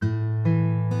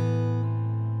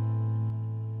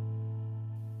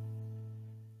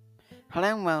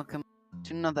Hello and welcome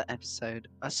to another episode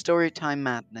of Storytime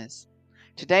Madness.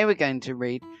 Today we're going to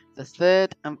read the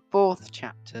third and fourth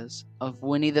chapters of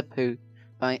Winnie the Pooh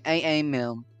by A.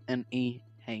 Milne and E.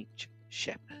 H.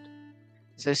 Shepard.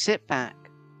 So sit back,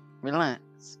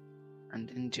 relax, and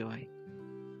enjoy.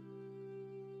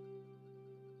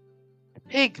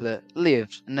 Piglet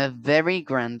lived in a very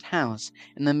grand house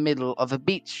in the middle of a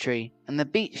beech tree, and the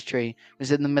beech tree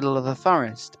was in the middle of a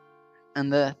forest,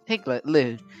 and the piglet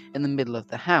lived in the middle of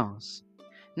the house.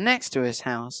 Next to his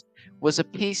house was a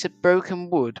piece of broken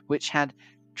wood which had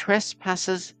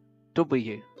Trespassers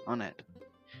W on it.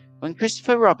 When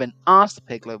Christopher Robin asked the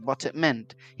piglet what it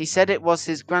meant, he said it was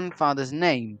his grandfather's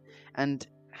name and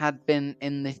had been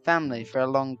in the family for a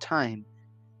long time.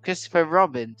 Christopher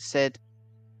Robin said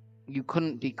you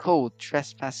couldn't be called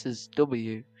Trespassers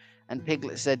W, and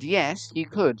Piglet said yes, you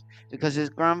could, because his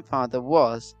grandfather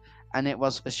was, and it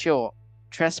was for short,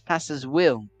 Trespassers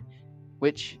Will,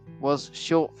 which was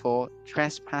short for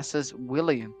Trespassers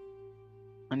William.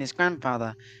 And his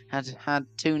grandfather had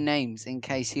two names in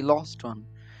case he lost one.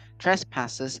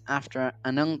 Trespassers after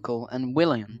an uncle and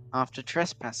William after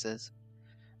Trespassers.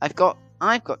 I've got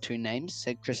two names,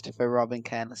 said Christopher Robin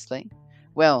carelessly.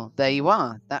 Well, there you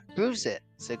are, that proves it,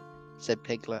 said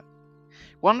Piglet.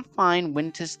 One fine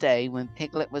winter's day, when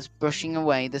Piglet was brushing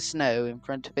away the snow in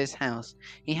front of his house,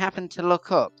 he happened to look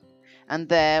up, and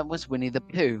there was Winnie the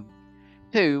Pooh.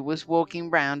 Pooh was walking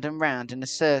round and round in a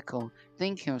circle,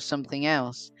 thinking of something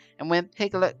else, and when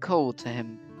Piglet called to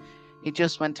him, he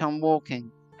just went on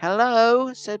walking.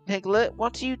 Hello, said Piglet,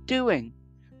 what are you doing?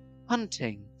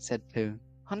 Hunting, said Pooh.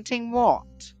 Hunting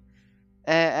what?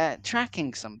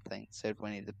 Tracking something, said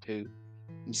Winnie the Pooh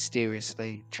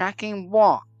mysteriously. Tracking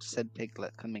what? Said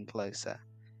Piglet, coming closer.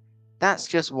 That's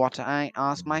just what I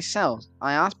asked myself.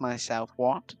 I asked myself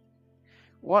what?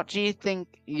 What do you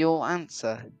think you'll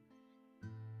answer?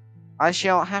 I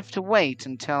shall have to wait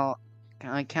until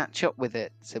I catch up with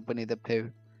it, said Winnie the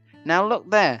Pooh. Now look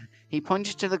there. He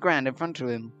pointed to the ground in front of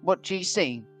him. What do you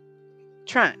see?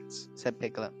 Tracks, said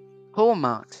Piglet. Paw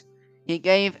marks. He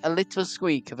gave a little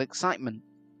squeak of excitement.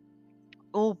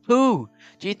 Oh, Pooh,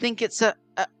 do you think it's a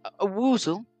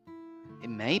woozle? It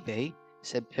may be,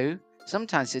 said Pooh.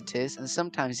 Sometimes it is, and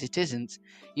sometimes it isn't.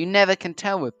 You never can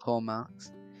tell with paw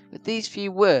marks. With these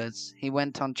few words he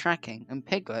went on tracking, and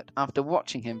Piglet, after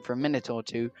watching him for a minute or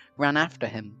two, ran after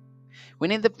him.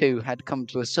 Winnie the Pooh had come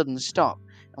to a sudden stop,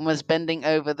 and was bending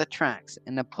over the tracks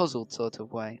in a puzzled sort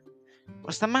of way.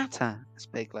 What's the matter?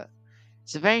 asked Piglet.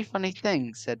 It's a very funny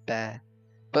thing, said Bear,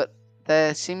 but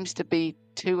there seems to be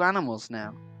two animals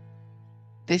now.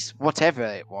 This whatever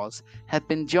it was had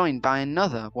been joined by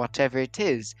another whatever it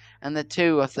is, and the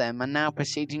two of them are now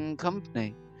proceeding in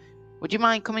company. Would you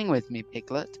mind coming with me,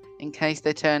 Piglet, in case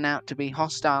they turn out to be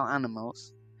hostile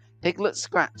animals? Piglet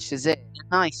scratched his ear in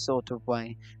a nice sort of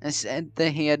way, and said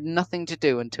that he had nothing to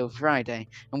do until Friday,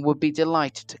 and would be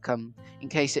delighted to come, in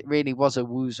case it really was a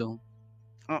woozle.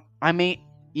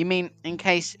 You mean in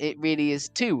case it really is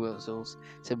two woozles,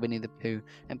 said Winnie the Pooh,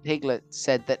 and Piglet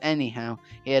said that anyhow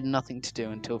he had nothing to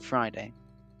do until Friday.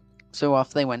 So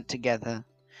off they went together.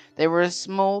 There were a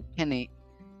small pinny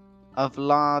of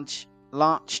large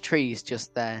trees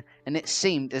just there, and it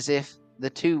seemed as if the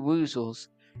two woozles,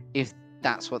 if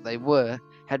that's what they were,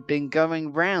 had been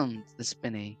going round the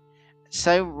spinney.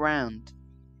 So round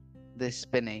the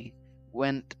spinney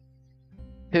went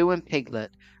Pooh and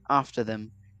Piglet after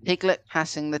them, Piglet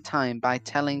passing the time by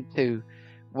telling Pooh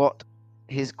what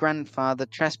his grandfather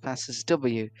Trespassers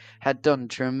W had done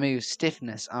to remove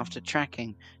stiffness after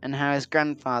tracking, and how his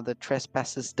grandfather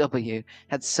Trespassers W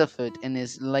had suffered in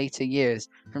his later years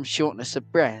from shortness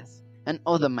of breath, and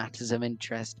other matters of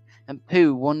interest, and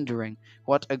Pooh wondering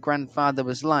what a grandfather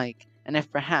was like, and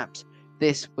if perhaps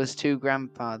this was two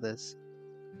grandfathers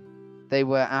they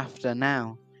were after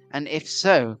now, and if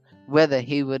so, whether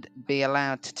he would be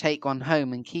allowed to take one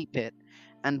home and keep it,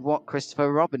 and what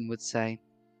Christopher Robin would say.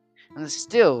 And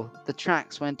still the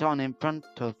tracks went on in front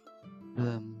of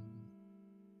them.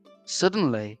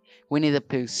 Suddenly, Winnie the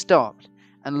Pooh stopped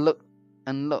and looked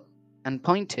and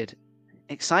pointed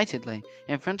excitedly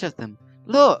in front of them.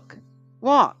 Look!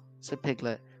 What? Said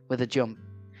Piglet with a jump,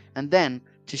 and then,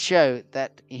 to show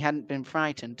that he hadn't been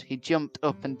frightened, he jumped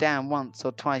up and down once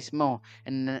or twice more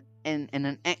in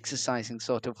an exercising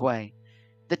sort of way.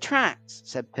 The tracks,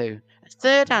 said Pooh. A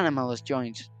third animal has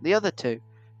joined the other two.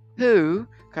 Pooh,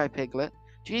 cried Piglet,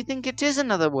 do you think it is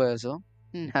another Wurzel?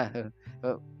 No,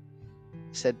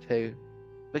 said Pooh,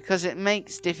 because it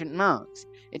makes different marks.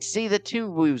 It's either two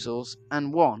woozles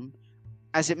and one,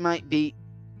 as it might be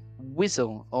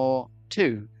Whizzle, or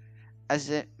two, as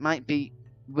it might be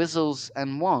Whizzles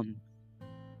and one.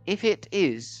 if it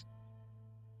is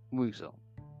Woozle,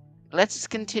 let us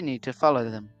continue to follow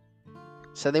them.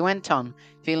 So they went on,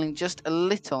 feeling just a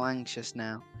little anxious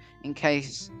now, in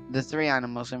case the three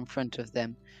animals in front of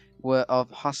them were of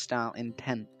hostile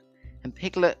intent, and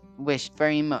Piglet wished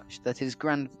very much that his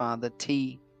grandfather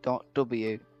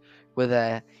T.W. were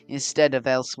there instead of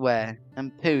elsewhere,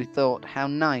 and Pooh thought how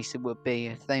nice it would be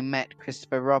if they met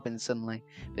Christopher Robin suddenly,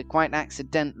 but quite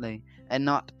accidentally, and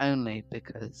not only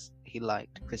because he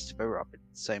liked Christopher Robin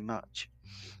so much.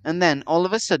 And then, all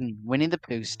of a sudden, Winnie the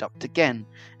Pooh stopped again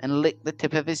and licked the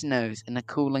tip of his nose in a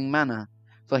cooling manner,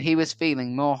 for he was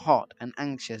feeling more hot and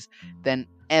anxious than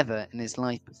ever in his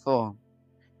life before.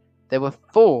 There were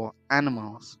 4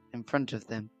 animals in front of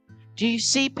them. Do you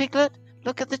see, Piglet?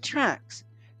 Look at the tracks.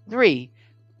 3,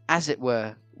 as it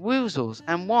were, Woozles,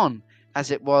 and 1,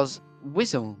 as it was,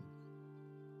 Whizzle.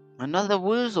 Another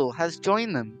Woozle has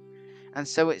joined them. And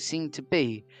so it seemed to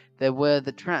be. There were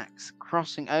the tracks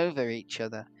crossing over each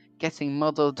other, getting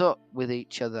muddled up with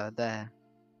each other there.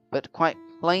 But quite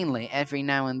plainly, every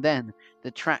now and then, the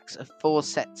tracks of 4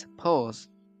 sets of paws.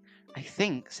 I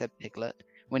think, said Piglet,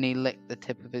 when he licked the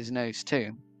tip of his nose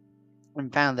too,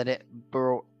 and found that it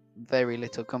brought very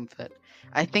little comfort.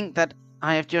 I think that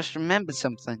I have just remembered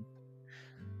something.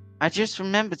 I just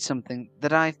remembered something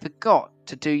that I forgot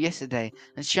to do yesterday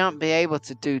and shan't be able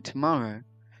to do tomorrow.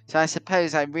 So I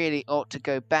suppose I really ought to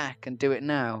go back and do it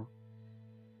now.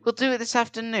 We'll do it this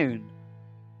afternoon,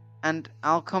 and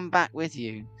I'll come back with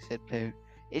you, said Pooh.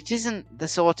 It isn't the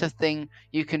sort of thing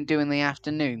you can do in the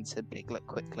afternoon, said Piglet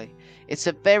quickly. It's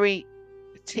a very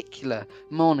particular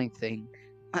morning thing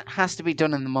that has to be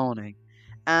done in the morning,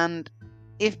 and,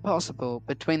 if possible,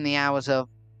 between the hours of...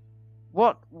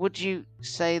 What would you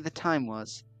say the time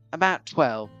was? About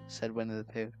 12, said Winnie the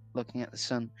Pooh, looking at the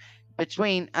sun.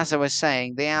 Between, as I was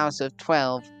saying, the hours of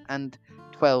 12 and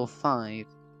 12:05.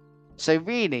 So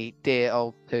really, dear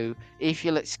old Pooh, if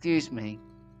you'll excuse me...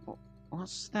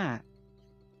 What's that?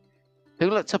 Pooh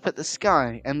looked up at the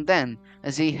sky, and then,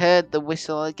 as he heard the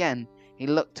whistle again, he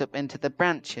looked up into the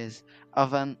branches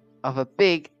of a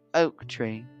big oak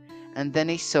tree, and then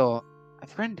he saw a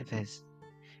friend of his.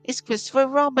 It's Christopher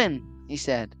Robin, he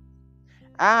said.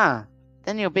 Ah,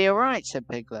 then you'll be all right, said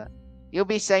Piglet. You'll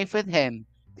be safe with him.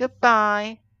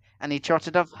 Goodbye. And he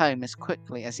trotted off home as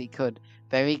quickly as he could,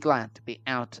 very glad to be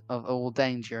out of all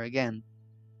danger again.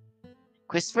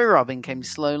 Christopher Robin came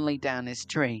slowly down his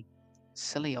tree.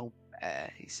 Silly old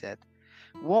bear, he said.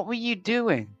 What were you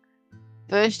doing?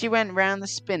 First you went round the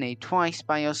spinney twice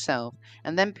by yourself,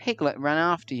 and then Piglet ran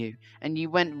after you, and you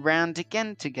went round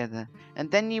again together, and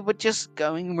then you were just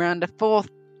going round a 4th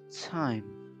time.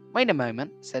 Wait a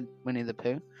moment, said Winnie the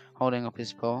Pooh, holding up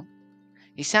his paw.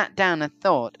 He sat down and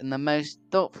thought in the most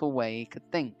thoughtful way he could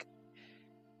think.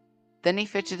 Then he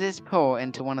fitted his paw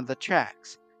into one of the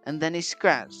tracks, and then he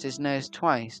scratched his nose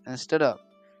twice and stood up.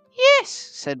 Yes,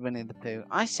 said Winnie the Pooh,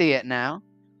 I see it now,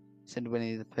 said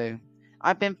Winnie the Pooh.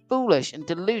 I've been foolish and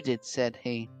deluded, said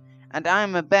he, and I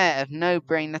am a bear of no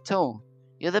brain at all.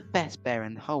 You're the best bear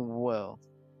in the whole world,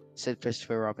 said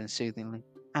Christopher Robin soothingly.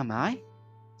 Am I?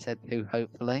 Said Pooh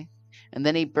hopefully, and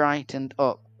then he brightened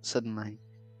up suddenly.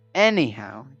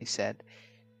 Anyhow, he said,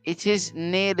 it is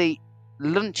nearly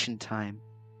luncheon time,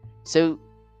 so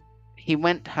he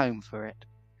went home for it.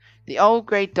 The old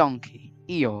grey donkey,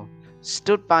 Eeyore,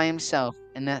 stood by himself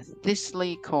in a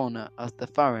thistly corner of the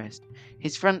forest,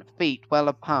 his front feet well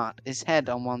apart, his head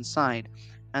on one side,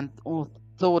 and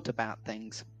thought about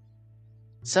things.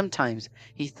 Sometimes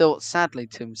he thought sadly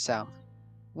to himself,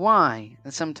 why?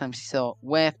 And sometimes he thought,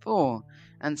 wherefore?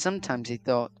 And sometimes he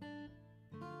thought,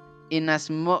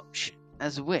 inasmuch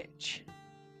as which?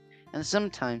 And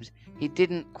sometimes he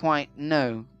didn't quite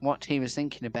know what he was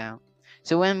thinking about.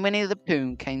 So when Winnie the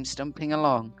Pooh came stumping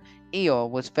along, Eeyore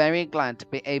was very glad to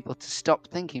be able to stop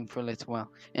thinking for a little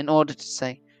while, in order to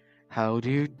say, How do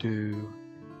you do?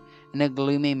 In a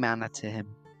gloomy manner to him.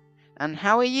 And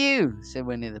how are you? Said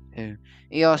Winnie the Pooh.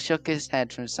 Eeyore shook his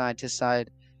head from side to side.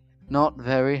 Not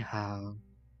very how,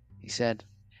 he said.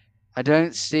 I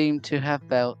don't seem to have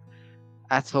felt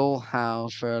at all how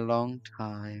for a long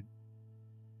time.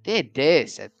 Dear, dear,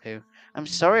 said Pooh. I'm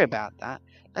sorry about that.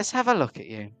 Let's have a look at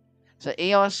you. So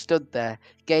Eeyore stood there,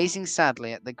 gazing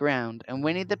sadly at the ground, and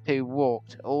Winnie the Pooh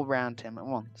walked all round him at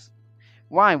once.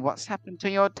 Why, what's happened to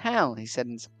your tail? He said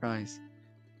in surprise.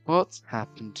 What's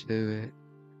happened to it?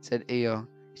 Said Eeyore.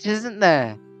 It isn't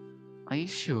there. Are you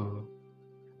sure?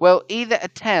 Well, either a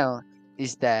tail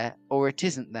is there or it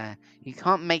isn't there. You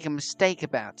can't make a mistake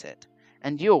about it.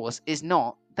 And yours is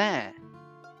not there.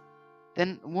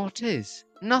 Then what is?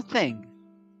 Nothing.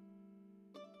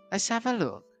 Let's have a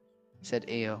look, said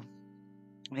Eeyore.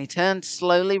 He turned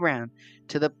slowly round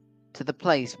to the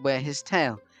place where his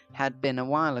tail had been a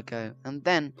while ago, and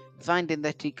then, finding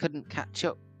that he couldn't catch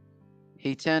up,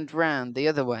 he turned round the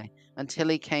other way until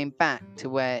he came back to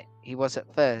where he was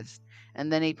at first,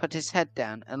 and then he put his head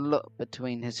down and looked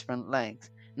between his front legs,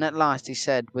 and at last he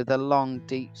said with a long,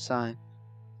 deep sigh,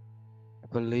 "I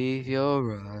believe you're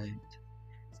right."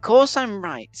 "Of course I'm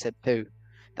right," said Pooh.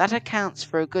 "That accounts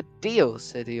for a good deal,"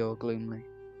 said Eeyore gloomily.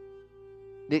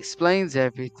 "It explains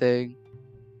everything."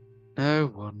 "No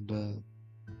wonder."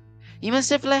 "You must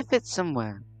have left it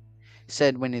somewhere,"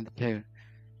 said Winnie the Pooh.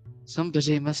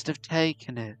 "Somebody must have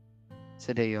taken it,"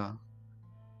 said Eeyore.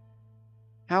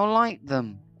 "How like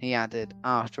them," he added,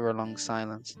 after a long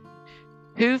silence.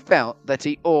 Pooh felt that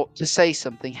he ought to say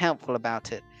something helpful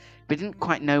about it, but didn't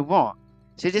quite know what,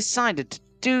 so he decided to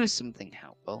do something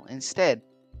helpful instead.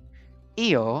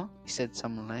 "Eeyore," he said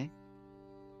solemnly,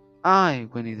 "I,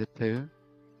 Winnie the Pooh,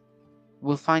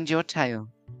 will find your tail."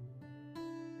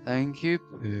 "Thank you,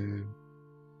 Pooh,"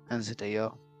 answered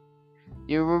Eeyore.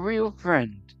 "You're a real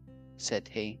friend," said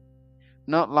he.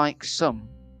 "Not like some,"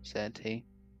 said he.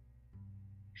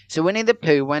 So Winnie the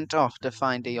Pooh went off to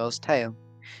find Eeyore's tail.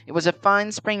 It was a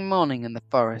fine spring morning in the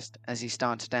forest as he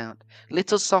started out.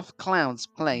 Little soft clouds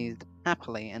played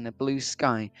happily in a blue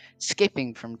sky,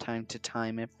 skipping from time to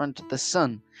time in front of the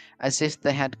sun as if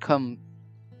they had come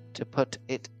to put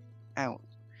it out,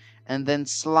 and then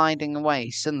sliding away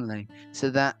suddenly so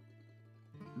that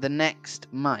the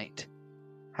next might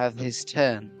have his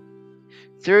turn.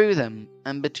 Through them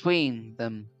and between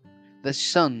them the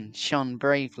sun shone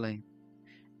bravely,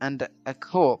 and a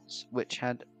corpse which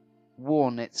had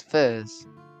worn its furs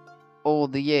all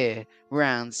the year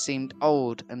round seemed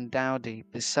old and dowdy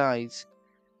beside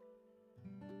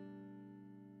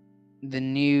the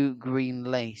new green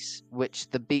lace which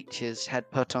the beeches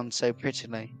had put on so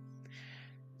prettily.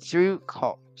 Through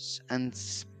copse and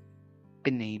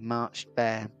spinney marched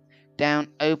Bear, down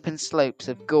open slopes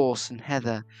of gorse and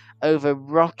heather, over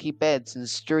rocky beds and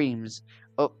streams,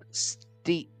 up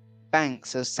steep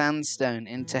banks of sandstone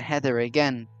into heather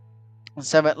again, and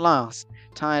so at last,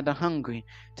 tired and hungry,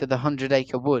 to the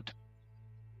 100-acre wood.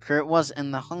 For it was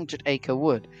in the 100-acre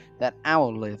wood that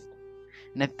Owl lived.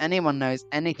 And if anyone knows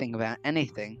anything about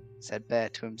anything, said Bear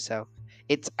to himself,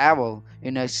 it's Owl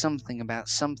who knows something about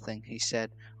something, he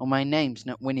said. Or my name's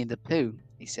not Winnie the Pooh,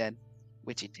 he said,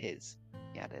 which it is,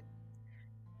 he added.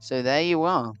 So there you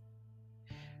are.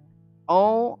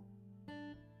 Old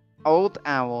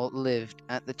Owl lived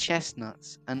at the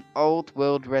Chestnuts, an old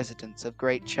world residence of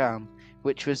great charm,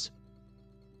 which was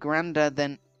grander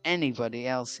than anybody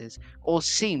else's, or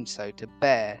seemed so to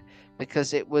Bear,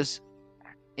 because it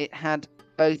had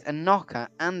both a knocker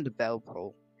and a bell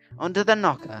pull. Under the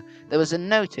knocker there was a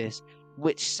notice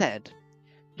which said,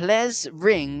 "Please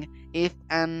ring if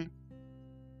an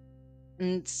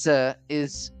answer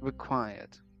is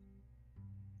required."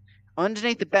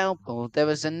 Underneath the bell pull there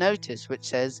was a notice which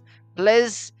says,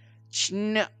 "Please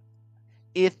chn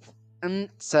if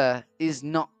answer is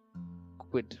not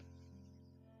required."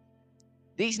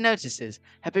 These notices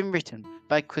had been written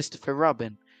by Christopher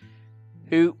Robin,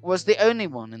 who was the only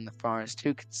one in the forest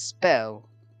who could spell.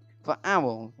 For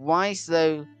Owl, wise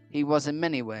though he was in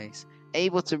many ways,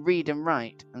 able to read and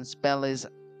write and spell his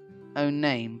own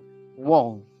name,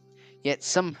 Wall, yet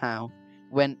somehow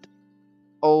went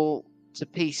all to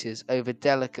pieces over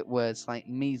delicate words like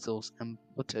measles and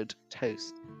buttered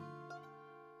toast.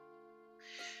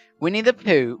 Winnie the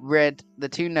Pooh read the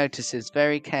two notices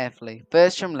very carefully,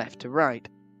 first from left to right,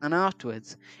 and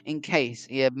afterwards, in case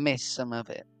he had missed some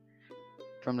of it,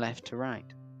 from left to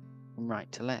right, from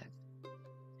right to left.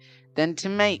 Then, to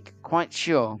make quite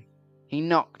sure, he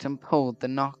knocked and pulled the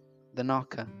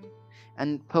knocker,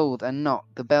 and pulled and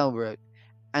knocked the bell rope,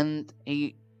 and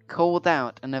he called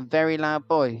out in a very loud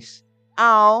voice,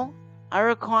 "Owl, I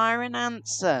require an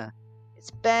answer.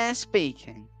 It's Bear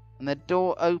speaking." And the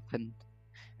door opened,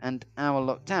 and Owl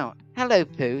looked out. "Hello,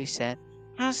 Pooh," he said.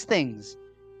 "How's things?"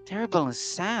 "Terrible and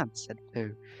sad," said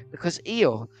Pooh, "because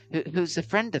Eeyore, who's a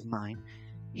friend of mine,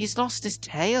 he's lost his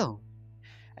tail,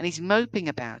 and he's moping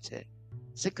about it.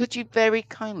 So could you very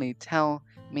kindly tell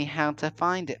me how to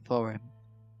find it for him?"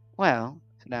 "Well,"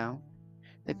 said Owl,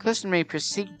 "the customary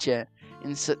procedure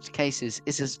in such cases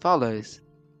is as follows."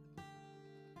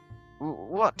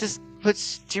 "What does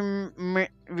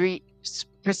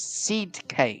proceed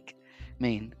cake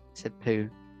mean?" said Pooh.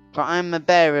 "For I am a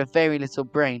bear of very little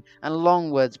brain, and long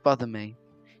words bother me."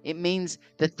 "It means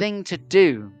the thing to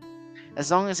do. As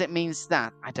long as it means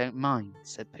that, I don't mind,"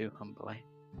 said Pooh humbly.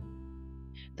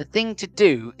 "The thing to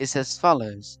do is as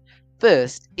follows.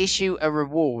 First, issue a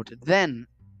reward, then—"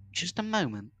 "Just a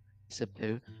moment," said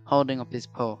Pooh, holding up his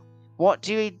paw. What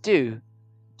do you do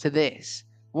to this?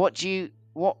 What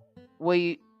were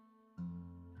you,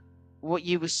 what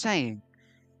you were saying?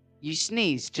 You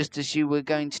sneezed just as you were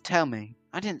going to tell me.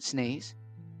 I didn't sneeze.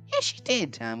 Yes, you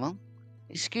did, Owl.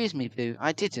 Excuse me, Pooh,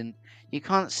 I didn't. You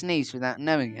can't sneeze without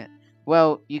knowing it.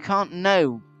 Well, you can't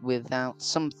know without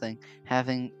something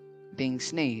having been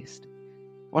sneezed.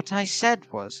 What I said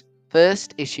was,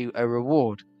 first issue a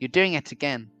reward. You're doing it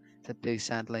again, said Pooh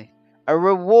sadly. A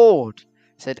reward,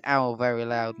 said Owl very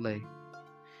loudly.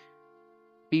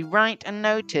 We write a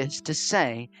notice to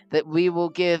say that we will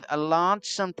give a large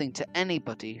something to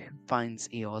anybody who finds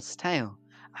Eeyore's tail.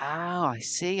 Oh, I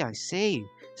see,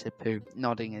 said Pooh,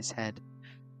 nodding his head.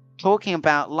 Talking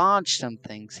about large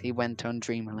somethings, he went on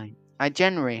dreamily. I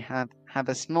generally have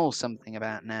a small something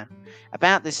about now,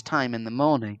 about this time in the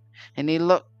morning, and he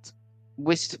looked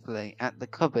wistfully at the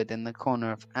cupboard in the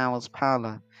corner of Owl's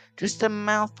parlour. Just a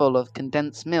mouthful of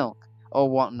condensed milk, or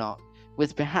what not,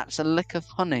 with perhaps a lick of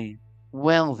honey.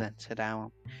 Well then, said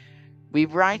Owl, we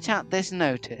write out this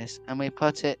notice, and we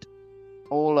put it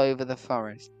all over the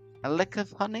forest. A lick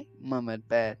of honey? Murmured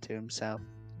Bear to himself.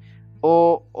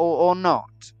 Or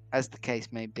not, as the case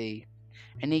may be.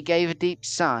 And he gave a deep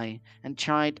sigh, and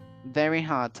tried very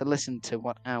hard to listen to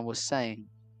what Owl was saying.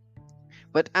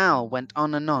 But Owl went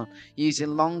on,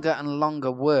 using longer and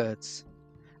longer words,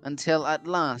 until at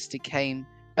last he came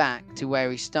back to where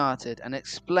he started, and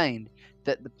explained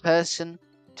that the person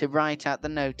to write out the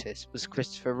notice was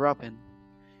Christopher Robin.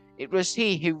 It was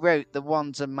he who wrote the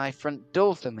ones on my front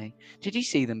door for me. Did you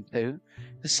see them, Pooh?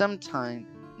 For some time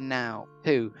now,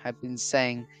 Pooh had been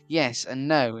saying yes and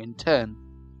no in turn,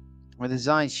 with his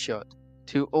eyes shut,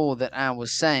 to all that Owl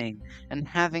was saying, and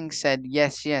having said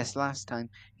yes, yes last time,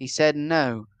 he said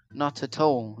no, not at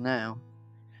all now,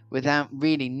 without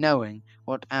really knowing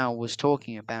what Owl was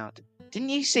talking about. Didn't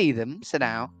you see them? Said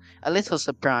Owl, a little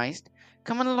surprised.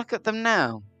 Come and look at them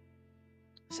now.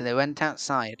 So they went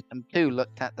outside, and Pooh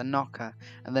looked at the knocker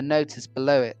and the notice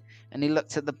below it, and he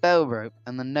looked at the bell rope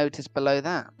and the notice below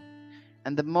that.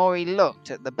 And the more he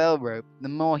looked at the bell rope, the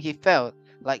more he felt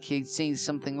like he'd seen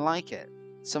something like it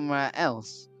somewhere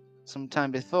else, some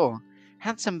time before.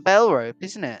 Handsome bell rope,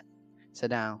 isn't it?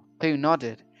 Said Owl. Pooh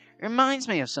nodded. It reminds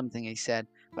me of something, he said,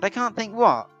 but I can't think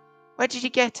what. Where did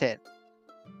you get it?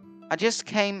 I just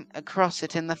came across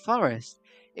it in the forest.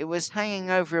 It was hanging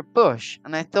over a bush,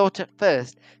 and I thought at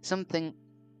first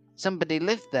somebody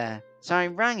lived there. So I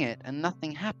rang it, and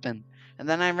nothing happened. And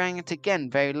then I rang it again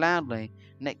very loudly,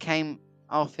 and it came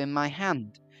off in my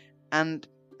hand. And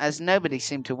as nobody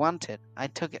seemed to want it, I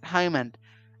took it home and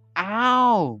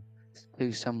ow!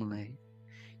 Pooh suddenly.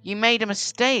 You made a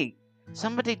mistake.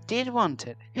 Somebody did want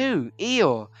it. Who?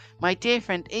 Eeyore, my dear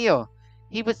friend Eeyore.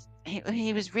 He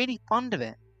was really fond of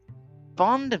it.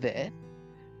 Fond of it?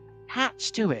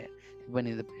 Hatched to it,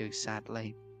 Winnie the Pooh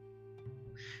sadly.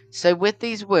 So with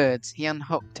these words he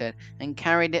unhooked it and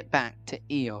carried it back to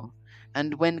Eeyore,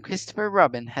 and when Christopher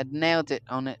Robin had nailed it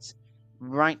on its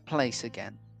right place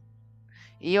again,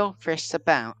 Eeyore frisked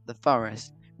about the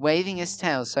forest, waving his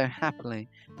tail so happily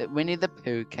that Winnie the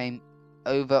Pooh came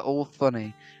over all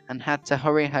funny, and had to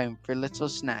hurry home for a little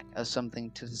snack or something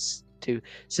to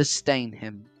sustain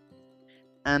him.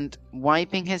 And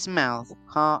wiping his mouth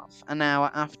half an hour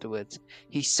afterwards,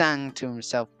 he sang to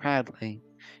himself proudly.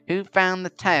 Who found the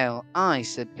tail? I,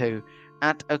 said Pooh,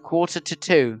 at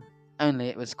 1:45. Only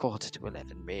it was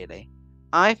 11:15, really.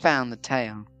 I found the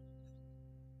tail.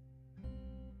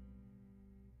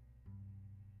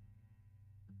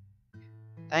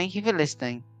 Thank you for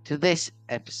listening to this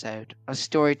episode of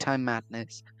Storytime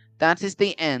Madness. That is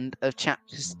the end of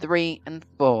chapters 3 and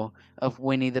 4 of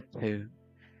Winnie the Pooh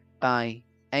by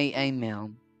A.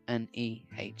 Milne and E.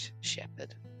 H.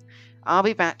 Shepard. I'll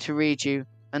be back to read you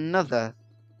another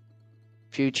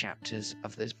few chapters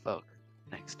of this book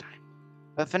next time.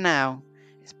 But for now,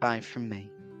 it's bye from me.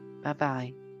 Bye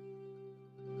bye.